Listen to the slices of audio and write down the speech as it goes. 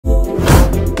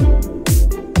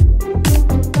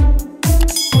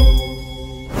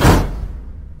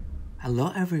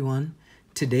Hello everyone.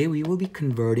 Today we will be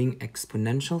converting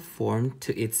exponential form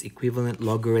to its equivalent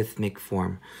logarithmic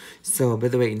form. So by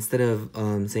the way, instead of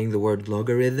saying the word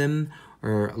logarithm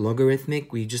or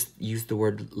logarithmic, we just use the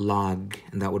word log,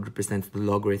 and that would represent the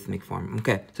logarithmic form.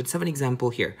 Okay, so let's have an example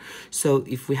here. So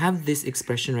if we have this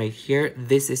expression right here,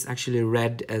 this is actually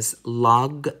read as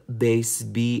log base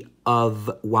b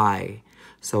of y.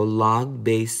 So log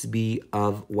base b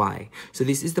of y. So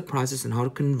this is the process on how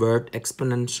to convert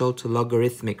exponential to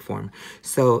logarithmic form.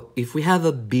 So if we have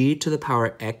a b to the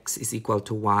power x is equal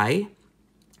to y,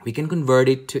 we can convert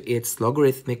it to its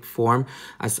logarithmic form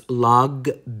as log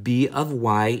b of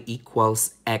y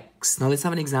equals x. Now let's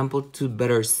have an example to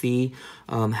better see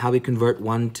how we convert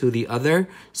one to the other.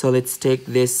 So let's take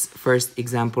this first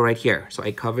example right here. So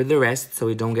I covered the rest so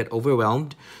we don't get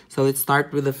overwhelmed. So let's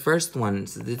start with the first one.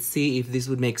 So let's see if this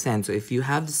would make sense. So if you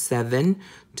have 7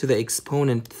 to the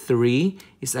exponent 3,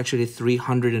 it's actually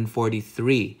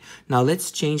 343. Now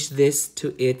let's change this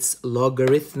to its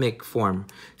logarithmic form.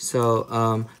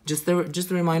 So just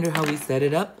a reminder how we set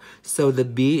it up. So the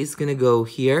b is going to go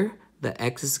here, the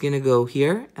x is going to go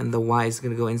here, and the y is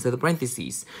going to go inside the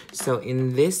parentheses. So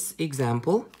in this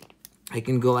example, I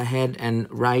can go ahead and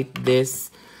write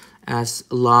this as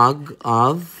log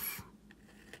of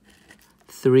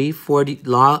 340,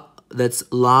 that's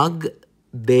log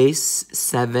base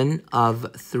 7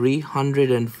 of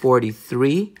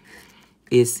 343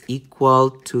 is equal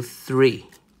to 3.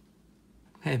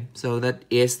 Okay, so that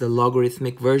is the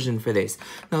logarithmic version for this.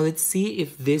 Now let's see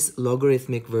if this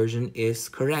logarithmic version is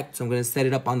correct. So I'm going to set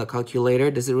it up on the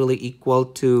calculator. Does it really equal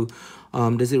to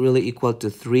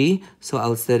 3? So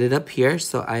I'll set it up here.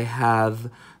 So I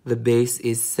have the base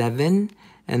is 7.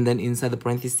 And then inside the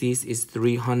parentheses is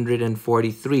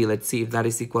 343. Let's see if that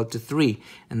is equal to 3.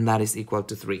 And that is equal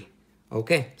to 3.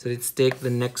 Okay, so let's take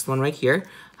the next one right here.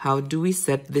 How do we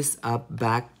set this up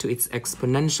back to its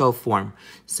exponential form?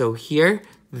 So here,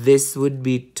 this would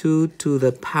be 2 to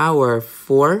the power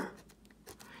 4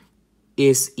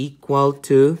 is equal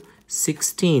to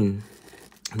 16.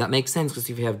 That makes sense because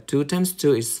if you have 2 times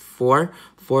 2 is 4,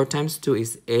 4 times 2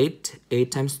 is 8, 8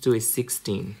 times 2 is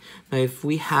 16. Now if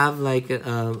we have like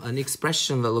an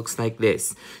expression that looks like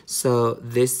this, so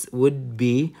this would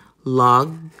be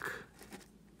log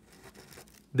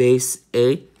base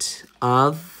 8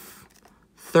 of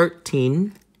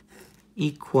 13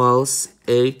 equals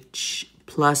h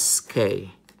plus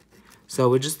k. So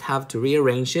we just have to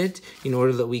rearrange it in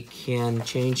order that we can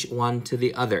change one to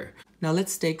the other. Now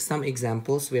let's take some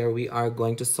examples where we are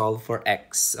going to solve for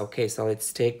x. Okay, so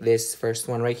let's take this first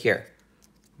one right here.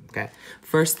 Okay,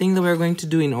 first thing that we're going to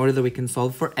do in order that we can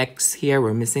solve for x here,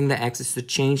 we're missing the x, is to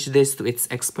change this to its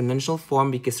exponential form,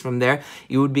 because from there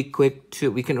it would be quick to,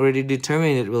 we can already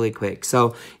determine it really quick.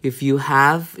 So if you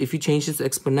change this to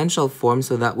exponential form,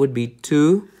 so that would be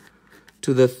 2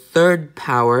 to the 3rd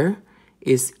power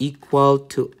is equal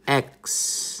to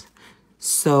x.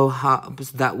 So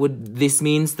this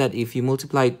means that if you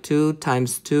multiply 2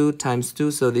 times 2 times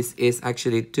 2, so this is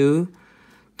actually 2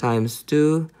 times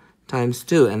 2 times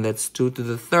 2, and that's 2 to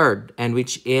the 3rd, and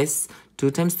which is 2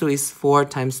 times 2 is 4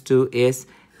 times 2 is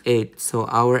 8. So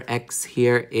our x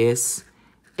here is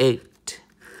 8.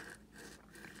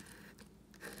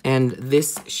 And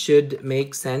this should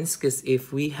make sense because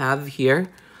if we have here,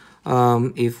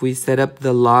 if we set up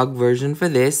the log version for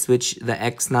this, which the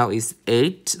x now is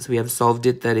 8, so we have solved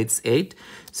it that it's 8.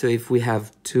 So if we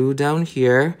have 2 down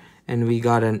here, and we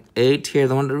got an 8 here,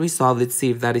 the one that we solved, let's see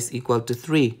if that is equal to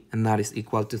 3, and that is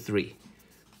equal to 3.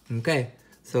 Okay,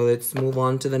 so let's move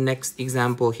on to the next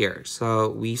example here. So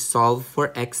we solve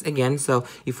for x again. So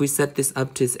if we set this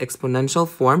up to its exponential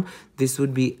form, this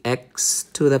would be x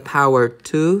to the power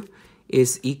 2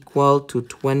 is equal to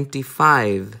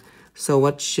 25. So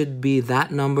what should be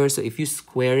that number? So if you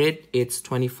square it, it's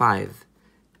 25.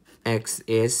 X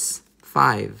is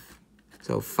 5.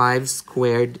 So 5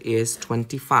 squared is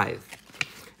 25.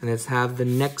 And let's have the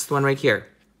next one right here.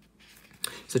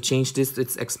 So change this to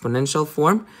its exponential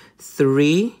form.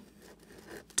 3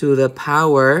 to the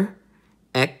power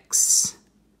x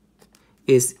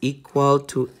is equal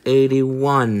to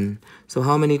 81. So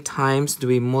how many times do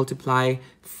we multiply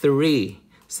 3?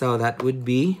 So that would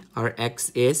be, our x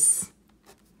is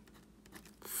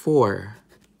 4.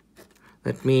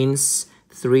 That means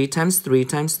 3 times 3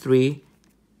 times 3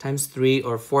 times 3,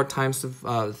 or 4 times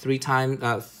 3 times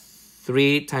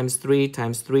 3 times 3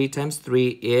 times 3 times 3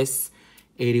 is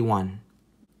 81.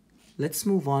 let's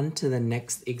move on to the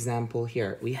next example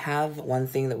here. We have one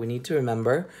thing that we need to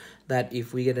remember, that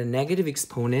if we get a negative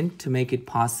exponent, to make it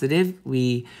positive,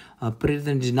 we put it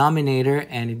in the denominator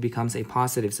and it becomes a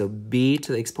positive. So b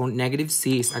to the exponent negative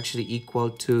c is actually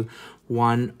equal to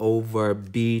 1 over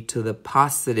b to the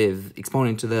positive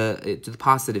exponent to the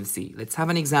positive c. Let's have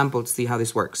an example to see how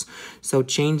this works. So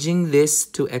changing this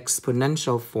to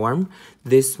exponential form,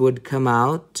 this would come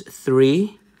out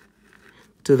 3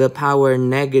 to the power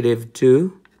negative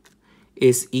 2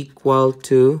 is equal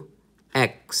to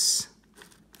x.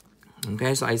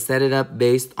 Okay, so I set it up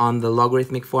based on the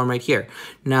logarithmic form right here.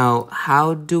 Now,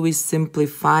 how do we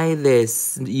simplify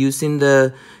this using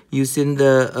the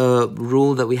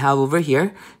rule that we have over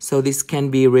here? So this can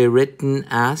be rewritten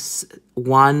as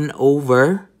 1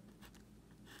 over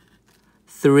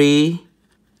 3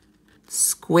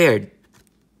 squared.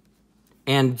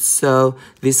 And so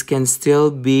this can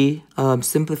still be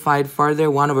simplified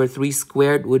further. 1 over 3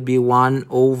 squared would be 1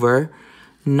 over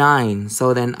 9.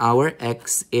 So then our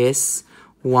x is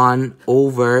 1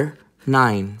 over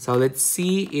 9. So let's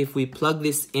see if we plug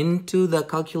this into the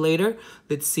calculator.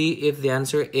 Let's see if the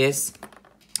answer is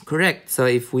correct. So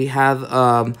if we have,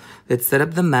 let's set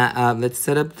up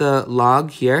the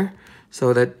log here.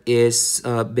 So that is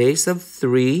base of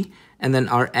 3. And then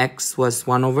our x was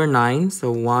 1 over 9.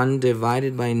 So 1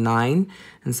 divided by 9.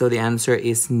 And so the answer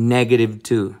is negative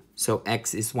 2. So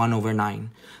x is 1 over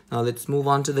 9. Now let's move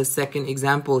on to the second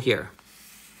example here.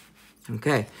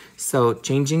 Okay, so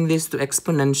changing this to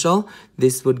exponential,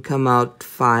 this would come out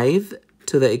 5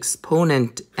 to the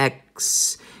exponent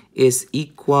x is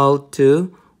equal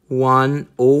to 1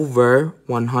 over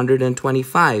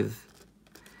 125.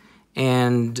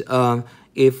 And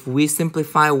if we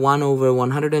simplify 1 over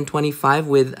 125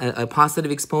 with a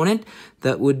positive exponent,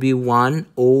 that would be 1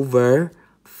 over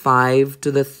 5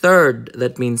 to the third.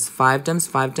 That means 5 times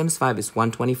 5 times 5 is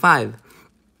 125.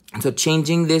 So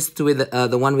changing this to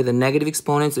the one with a negative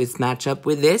exponent, so it's match up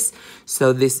with this.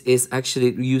 So this is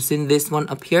actually using this one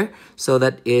up here. So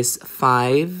that is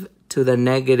 5 to the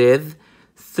negative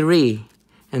 3.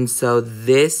 And so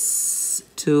this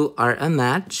two are a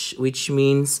match, which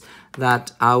means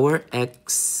that our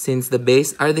x, since the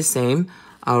base are the same,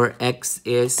 our x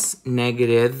is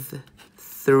negative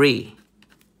 3.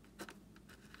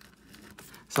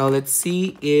 So let's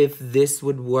see if this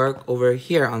would work over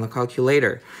here on the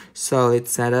calculator. So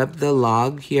let's set up the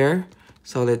log here.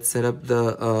 So let's set up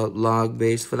the log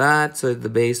base for that. So the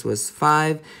base was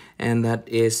 5, and that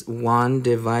is 1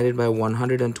 divided by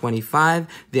 125.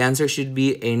 The answer should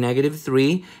be a negative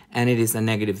 3, and it is a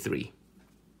negative 3.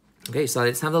 Okay, so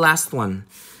let's have the last one.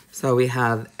 So we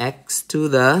have x to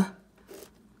the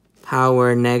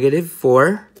power negative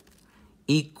 4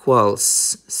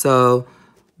 equals, so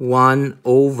 1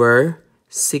 over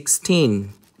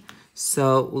 16.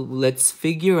 So let's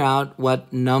figure out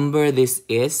what number this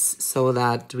is, so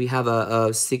that we have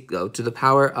a to the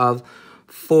power of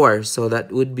 4. So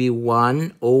that would be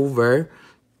 1 over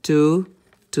 2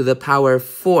 to the power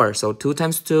 4. So 2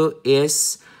 times 2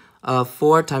 is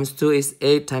 4 times 2 is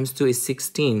 8 times 2 is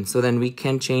 16. So then we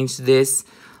can change this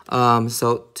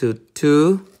so to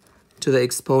 2 to the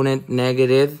exponent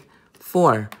negative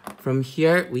 4. From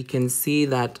here, we can see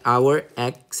that our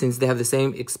x, since they have the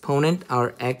same exponent,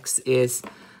 our x is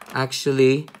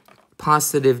actually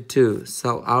positive 2.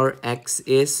 So our x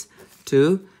is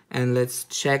 2. And let's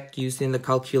check using the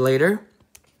calculator.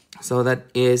 So that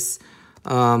is,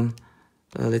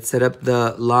 let's set up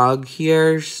the log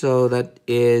here. So that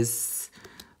is,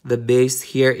 the base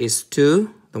here is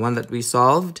 2, the one that we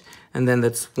solved. And then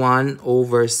that's 1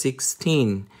 over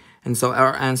 16. And so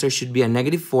our answer should be a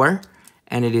negative 4.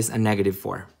 And it is a negative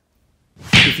 4.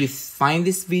 If you find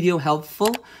this video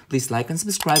helpful, please like and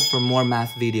subscribe for more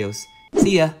math videos.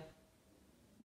 See ya!